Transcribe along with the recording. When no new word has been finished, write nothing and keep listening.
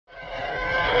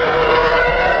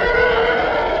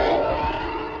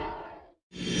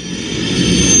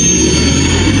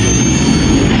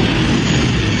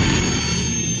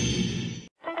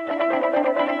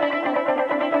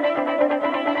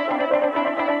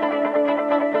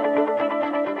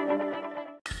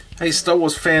Hey Star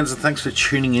Wars fans, and thanks for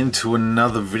tuning in to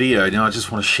another video. Now I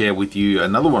just want to share with you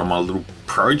another one of my little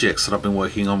projects that I've been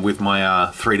working on with my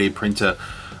 3D printer.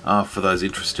 For those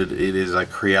interested, it is a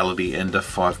Creality Ender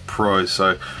 5 Pro,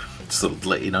 so just to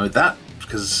let you know that,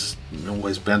 because you're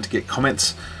always bound to get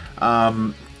comments.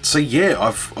 So yeah,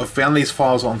 I've found these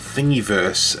files on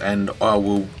Thingiverse, and I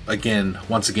will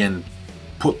once again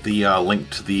put the link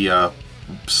to the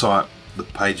site, the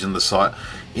page and the site,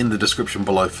 in the description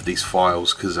below for these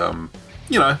files, because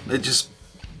you know, it just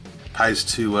pays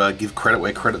to give credit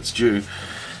where credit's due.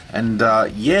 And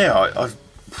yeah, I'm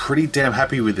pretty damn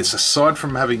happy with this. Aside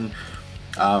from having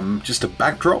just a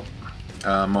backdrop,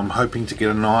 I'm hoping to get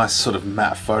a nice sort of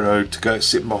matte photo to go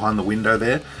sitting behind the window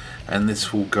there, and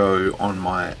this will go on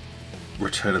my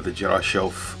Return of the Jedi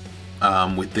shelf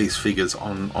with these figures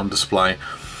on display.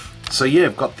 So yeah,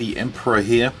 I've got the Emperor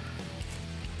here.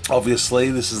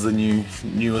 Obviously, this is the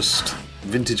newest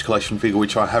vintage collection figure,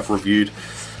 which I have reviewed.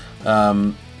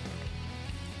 Yeah,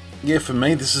 for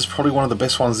me, this is probably one of the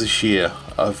best ones this year.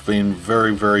 I've been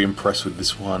very, very impressed with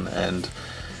this one, and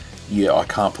yeah, I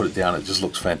can't put it down. It just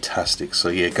looks fantastic. So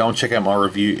yeah, go and check out my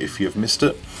review if you've missed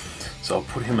it. So I'll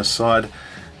put him aside,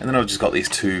 and then I've just got these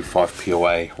two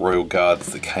 5POA Royal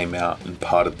Guards that came out in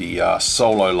part of the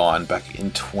Solo line back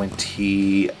in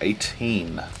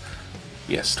 2018.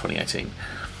 Yes, 2018.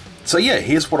 So yeah,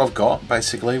 here's what I've got.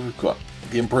 Basically, we've got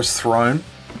the Emperor's throne,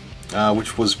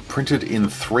 which was printed in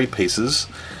 3 pieces.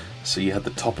 So you had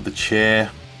the top of the chair,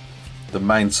 the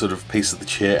main sort of piece of the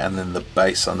chair, and then the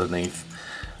base underneath.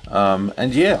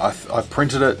 And yeah, I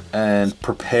printed it and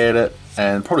prepared it,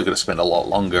 and probably could have spent a lot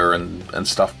longer and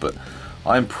stuff, but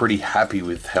I'm pretty happy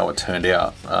with how it turned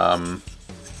out.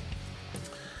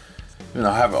 You know,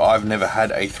 I've never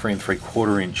had a 3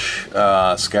 3/4 inch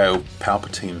scale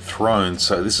Palpatine throne,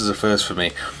 so this is a first for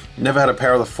me. Never had a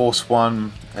Power of the Force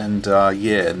one, and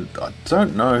yeah, and I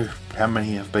don't know how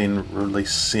many have been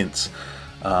released since.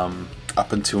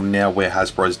 Up until now, where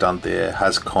Hasbro's done their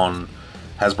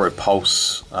Hasbro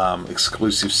Pulse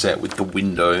exclusive set with the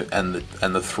window and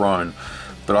the throne,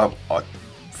 but I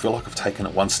feel like I've taken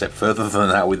it one step further than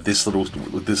that with this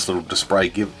little display,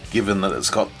 given that it's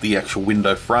got the actual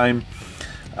window frame,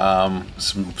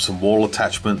 some wall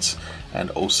attachments, and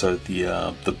also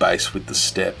the base with the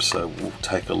steps. So we'll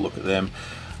take a look at them.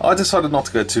 I decided not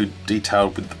to go too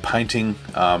detailed with the painting.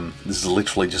 This is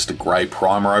literally just a grey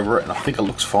primer over it, and I think it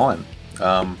looks fine.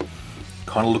 Kind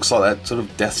of looks like that sort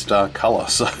of Death Star colour,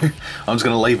 so I'm just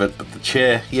going to leave it. But the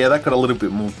chair, yeah, that got a little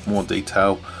bit more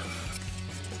detail.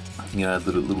 You know,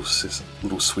 the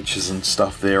little switches and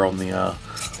stuff there on the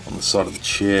side of the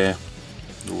chair,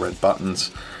 the red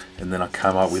buttons, and then I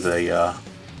came up with a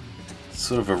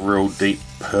sort of a real deep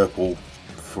purple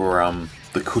for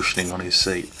the cushioning on his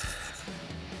seat.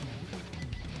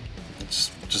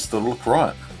 It's just the look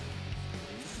right.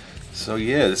 So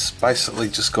yeah, it's basically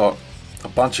just got a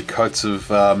bunch of coats of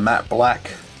matte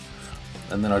black,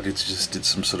 and then I just did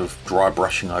some sort of dry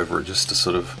brushing over it, just to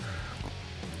sort of,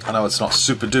 I know it's not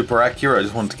super duper accurate, I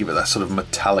just wanted to give it that sort of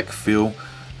metallic feel.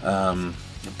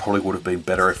 It probably would have been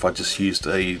better if I just used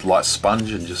a light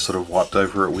sponge and just sort of wiped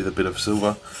over it with a bit of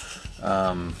silver,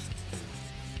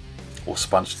 or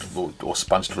sponged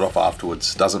it off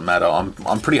afterwards. Doesn't matter. I'm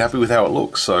pretty happy with how it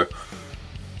looks. So,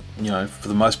 you know, for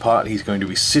the most part, he's going to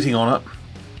be sitting on it.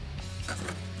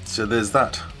 So there's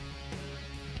that.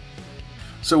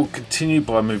 So we'll continue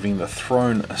by moving the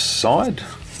throne aside,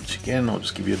 which again, I'll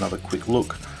just give you another quick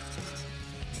look.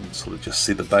 And sort of just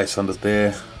see the base under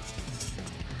there.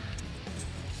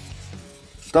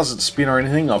 Doesn't spin or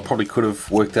anything. I probably could have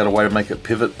worked out a way to make it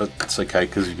pivot, but it's okay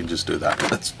because you can just do that.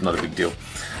 That's not a big deal.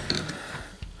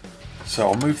 So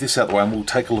I'll move this out the way and we'll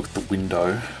take a look at the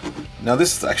window. Now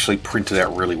this is actually printed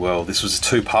out really well. This was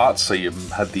 2 parts, so you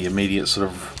had the immediate sort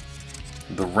of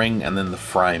the ring and then the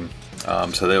frame.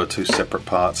 So there were 2 separate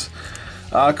parts.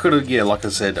 I could have, yeah, like I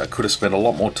said, I could have spent a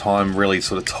lot more time really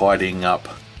sort of tidying up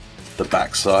the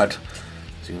backside.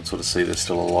 So you can sort of see there's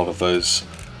still a lot of those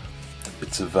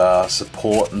bits of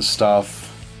support and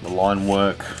stuff, the line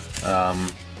work.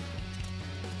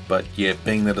 But yeah,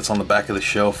 being that it's on the back of the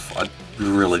shelf, I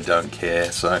really don't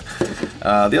care. So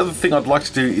the other thing I'd like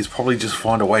to do is probably just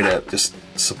find a way to just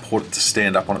support it to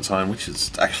stand up on its own, which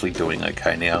is actually doing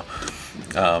okay now.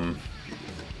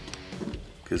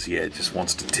 Because yeah, it just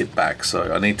wants to tip back,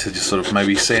 so I need to just sort of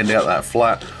maybe sand out that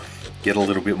flat, get a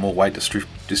little bit more weight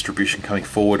distribution coming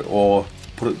forward, or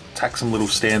tack some little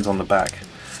stands on the back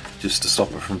just to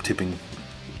stop it from tipping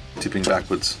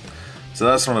backwards. So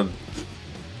that's not a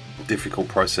difficult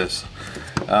process.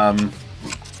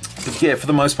 But yeah, for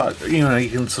the most part, you know, you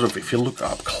can sort of, if you look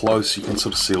up close, you can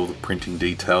sort of see all the printing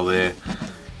detail there.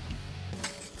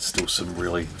 Still some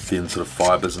really thin sort of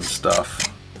fibers and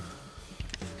stuff,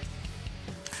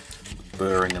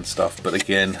 burring and stuff, but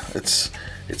again, it's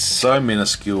so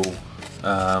minuscule.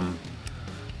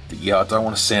 Yeah, I don't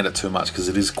want to sand it too much because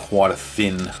it is quite a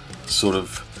thin sort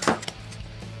of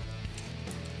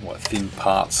thin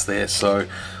parts there, so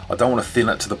I don't want to thin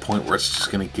it to the point where it's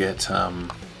just going to get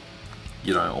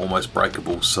you know, almost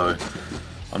breakable. So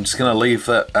I'm just going to leave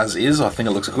that as is. I think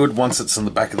it looks good once it's in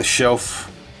the back of the shelf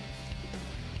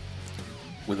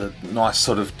with a nice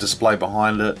sort of display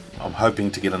behind it. I'm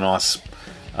hoping to get a nice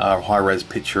high-res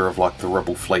picture of like the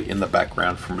Rebel fleet in the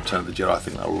background from Return of the Jedi. I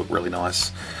think that'll look really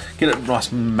nice. Get a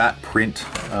nice matte print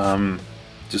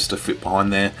just to fit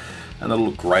behind there, and it'll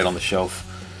look great on the shelf.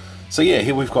 So yeah,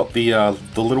 here we've got the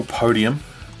little podium.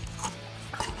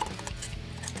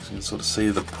 So you can sort of see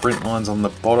the print lines on the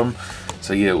bottom.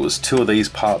 So yeah, it was two of these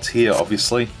parts here,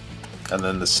 obviously, and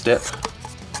then the step,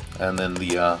 and then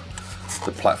the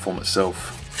platform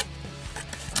itself.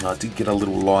 And I did get a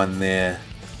little line there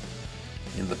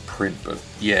in the print, but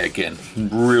yeah, again,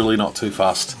 really not too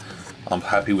fussed. I'm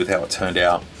happy with how it turned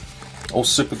out. All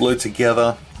super glued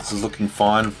together. This is looking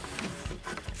fine.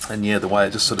 And yeah, the way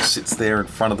it just sort of sits there in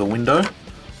front of the window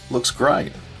looks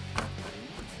great.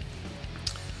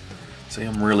 So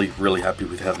I'm really happy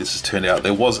with how this has turned out.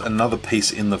 There was another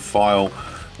piece in the file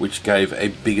which gave a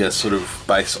bigger sort of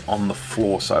base on the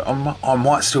floor, so I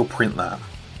might still print that.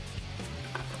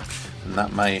 And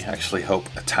that may actually help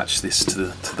attach this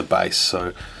to the base,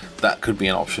 so that could be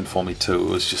an option for me too. It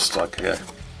was just like a,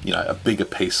 you know, a bigger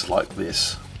piece like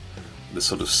this, the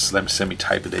sort of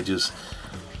semi-tapered edges.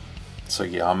 So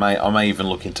yeah, I may even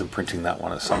look into printing that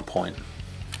one at some point.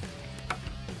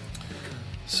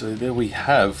 So there we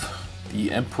have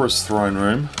the Emperor's Throne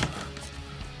Room.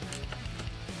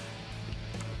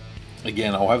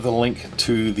 Again, I'll have the link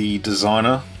to the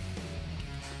designer.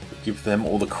 Give them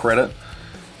all the credit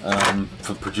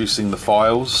for producing the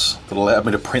files that allowed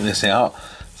me to print this out.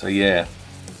 So yeah,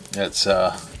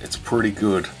 it's pretty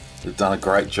good. They've done a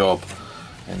great job,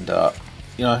 and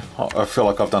you know, I feel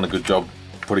like I've done a good job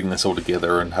putting this all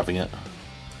together and having it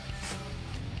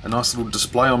a nice little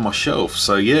display on my shelf.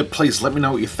 So yeah, please let me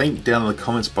know what you think down in the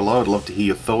comments below. I'd love to hear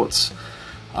your thoughts.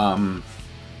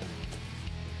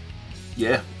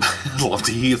 Yeah, I'd love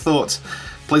to hear your thoughts.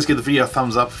 Please give the video a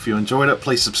thumbs up if you enjoyed it.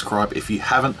 Please subscribe if you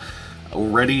haven't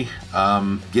already.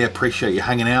 Yeah, appreciate you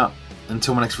hanging out.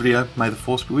 Until my next video, may the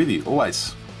Force be with you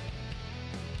always.